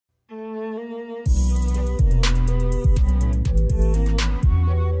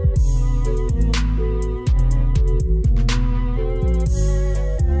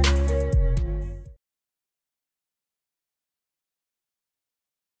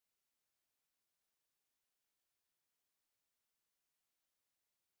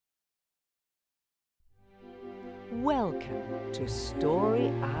Welcome to Story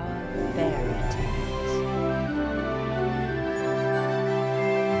Hour Fairy Tales.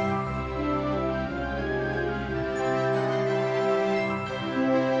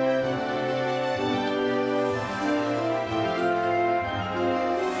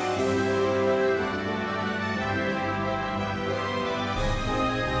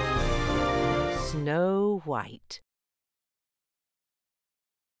 Snow White.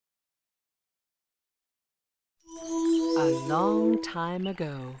 A long time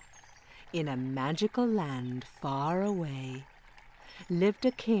ago, in a magical land far away, lived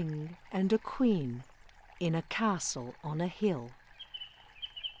a king and a queen in a castle on a hill.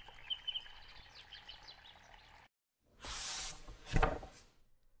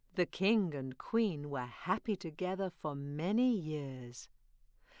 The king and queen were happy together for many years,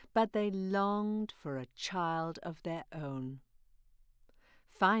 but they longed for a child of their own.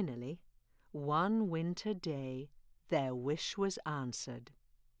 Finally, one winter day, their wish was answered.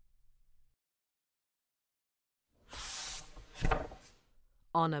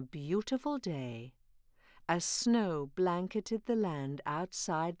 On a beautiful day, as snow blanketed the land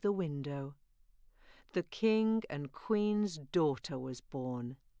outside the window, the king and queen's daughter was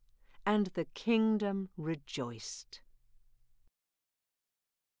born, and the kingdom rejoiced.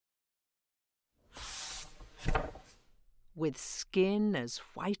 With skin as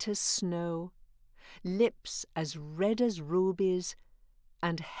white as snow, lips as red as rubies,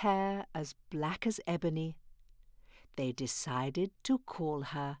 and hair as black as ebony, they decided to call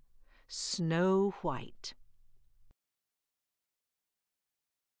her Snow White.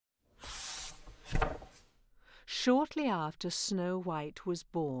 Shortly after Snow White was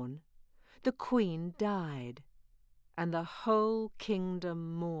born, the queen died, and the whole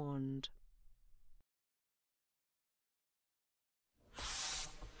kingdom mourned.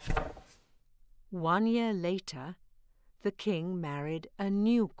 One year later, the king married a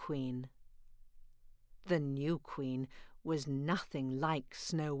new queen. The new queen was nothing like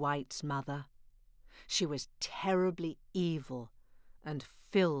Snow White's mother. She was terribly evil and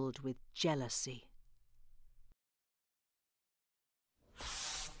filled with jealousy.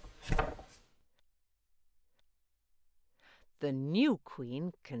 The new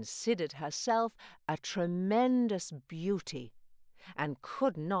queen considered herself a tremendous beauty and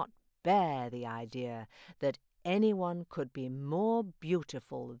could not bear the idea that anyone could be more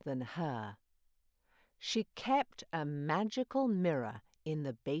beautiful than her. She kept a magical mirror in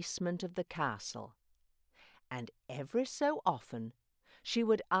the basement of the castle, and every so often she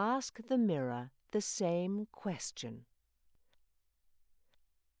would ask the mirror the same question.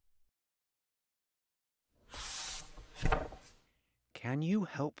 Can you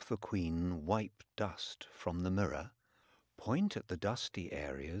help the Queen wipe dust from the mirror? Point at the dusty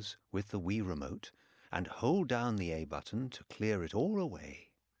areas with the Wii remote and hold down the A button to clear it all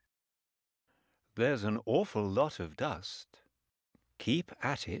away. There's an awful lot of dust. Keep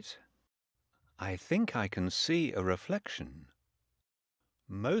at it. I think I can see a reflection.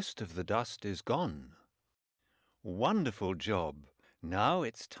 Most of the dust is gone. Wonderful job. Now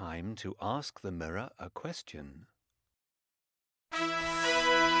it's time to ask the mirror a question.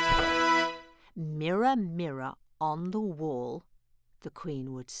 Mirror, mirror on the wall, the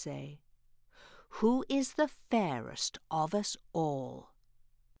queen would say, who is the fairest of us all?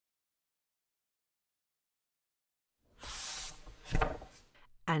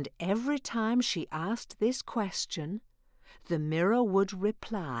 And every time she asked this question, the mirror would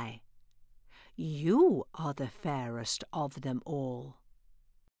reply, you are the fairest of them all.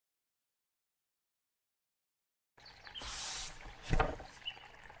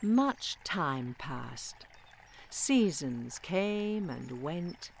 Much time passed. Seasons came and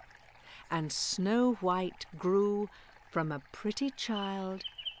went, and Snow White grew from a pretty child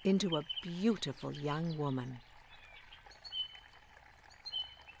into a beautiful young woman.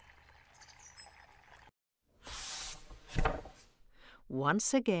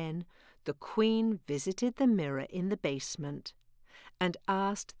 Once again, the queen visited the mirror in the basement and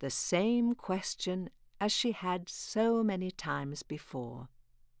asked the same question as she had so many times before.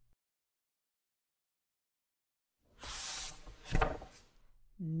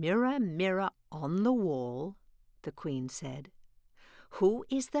 Mirror, mirror on the wall, the queen said, who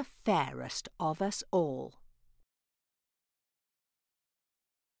is the fairest of us all?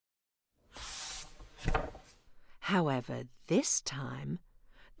 However, this time,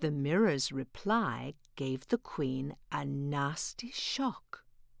 the mirror's reply gave the queen a nasty shock.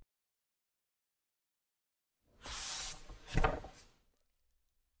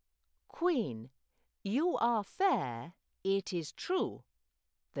 Queen, you are fair, it is true,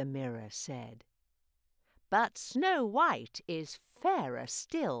 the mirror said. but Snow White is fairer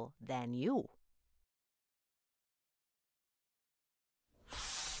still than you."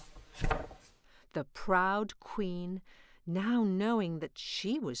 The proud queen, now knowing that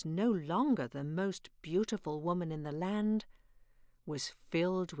she was no longer the most beautiful woman in the land, was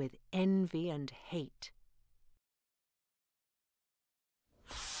filled with envy and hate.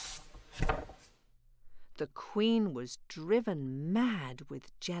 The queen was driven mad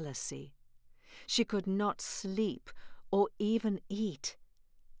with jealousy. She could not sleep or even eat,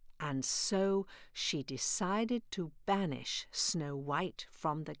 and so she decided to banish Snow White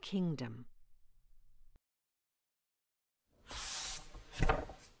from the kingdom.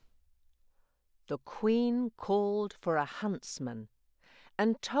 The queen called for a huntsman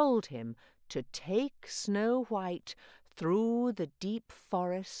and told him to take Snow White through the deep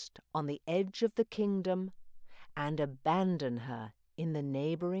forest on the edge of the kingdom and abandon her in the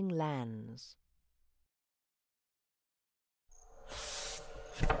neighboring lands.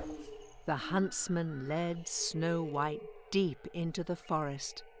 The huntsman led Snow White deep into the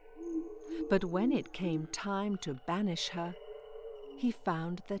forest, but when it came time to banish her, he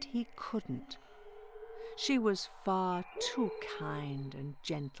found that he couldn't. She was far too kind and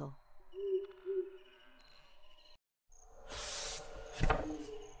gentle.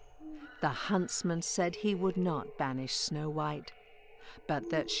 The huntsman said he would not banish Snow White, but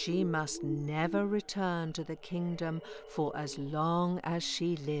that she must never return to the kingdom for as long as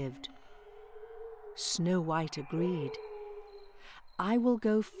she lived. Snow White agreed. "I will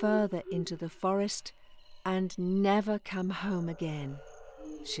go further into the forest and never come home again,"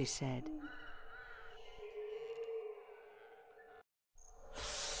 she said.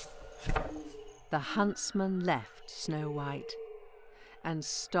 The huntsman left Snow White and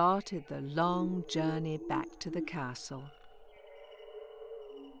started the long journey back to the castle.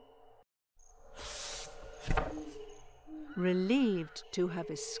 Relieved to have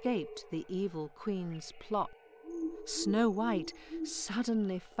escaped the evil queen's plot, Snow White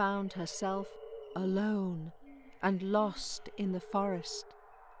suddenly found herself alone and lost in the forest.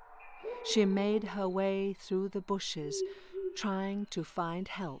 She made her way through the bushes, trying to find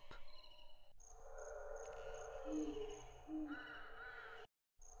help.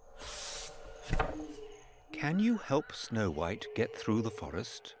 Can you help Snow White get through the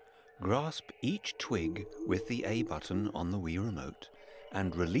forest? Grasp each twig with the A button on the Wii Remote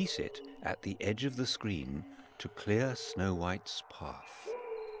and release it at the edge of the screen to clear Snow White's path.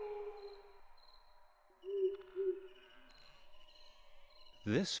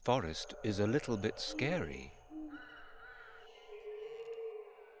 This forest is a little bit scary.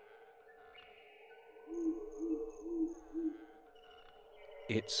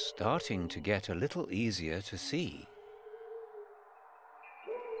 It's starting to get a little easier to see.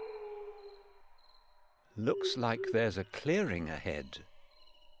 Looks like there's a clearing ahead.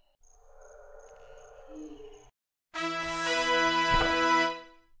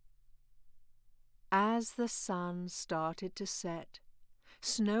 As the sun started to set,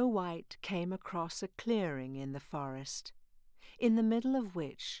 Snow White came across a clearing in the forest, in the middle of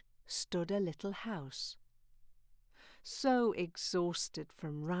which stood a little house. So exhausted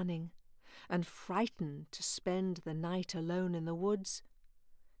from running and frightened to spend the night alone in the woods,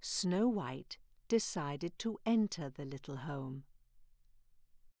 Snow White decided to enter the little home.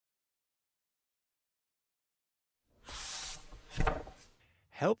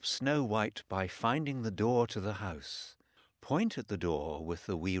 Help Snow White by finding the door to the house. Point at the door with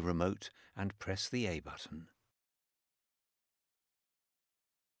the Wii Remote and press the A button.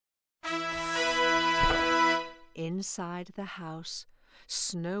 Inside the house,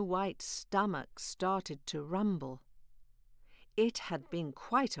 Snow White's stomach started to rumble. It had been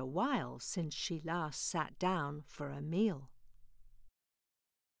quite a while since she last sat down for a meal.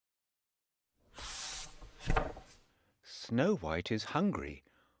 Snow White is hungry.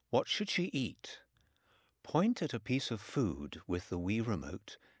 What should she eat? Point at a piece of food with the Wii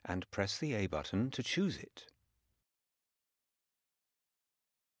Remote and press the A button to choose it.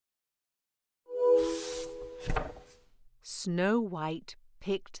 Snow White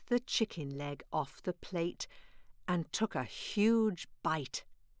picked the chicken leg off the plate and took a huge bite.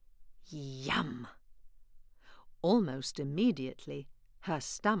 Yum! Almost immediately, her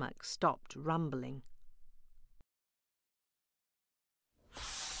stomach stopped rumbling.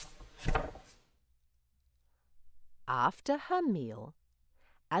 After her meal,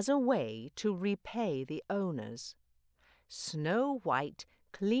 as a way to repay the owners, Snow White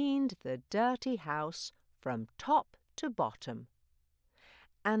cleaned the dirty house from top to bottom,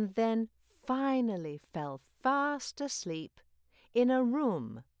 and then finally fell fast asleep in a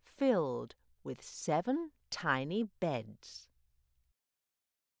room filled with 7 tiny beds.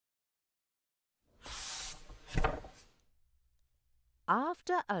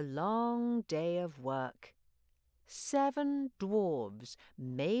 After a long day of work, 7 dwarves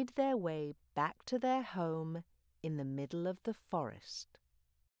made their way back to their home in the middle of the forest.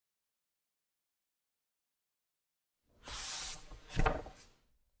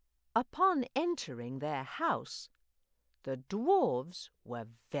 Upon entering their house, the dwarves were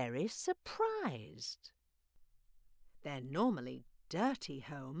very surprised. Their normally dirty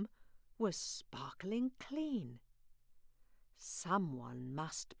home was sparkling clean. Someone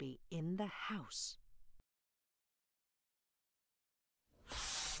must be in the house.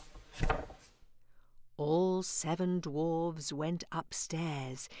 All 7 dwarves went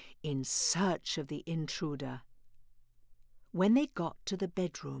upstairs in search of the intruder. When they got to the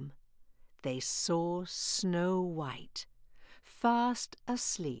bedroom, they saw Snow White, fast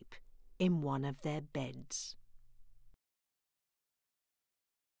asleep in one of their beds.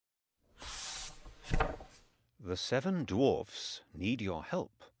 The 7 dwarfs need your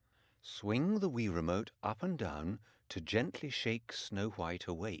help. Swing the Wii remote up and down to gently shake Snow White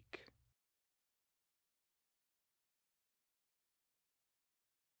awake.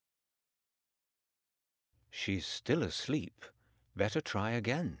 She's still asleep. Better try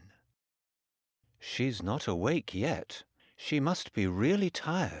again. She's not awake yet. She must be really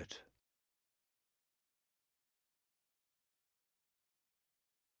tired.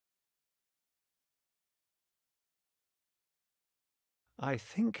 I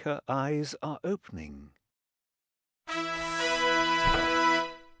think her eyes are opening.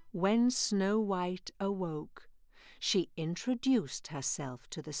 When Snow White awoke, she introduced herself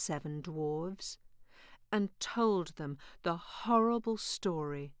to the 7 dwarves and told them the horrible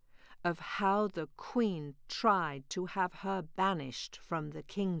story of how the Queen tried to have her banished from the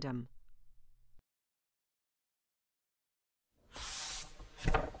kingdom.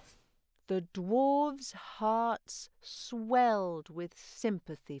 The dwarves' hearts swelled with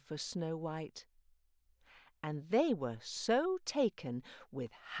sympathy for Snow White, and they were so taken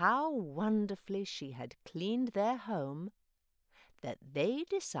with how wonderfully she had cleaned their home that they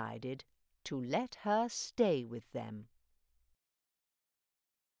decided to let her stay with them.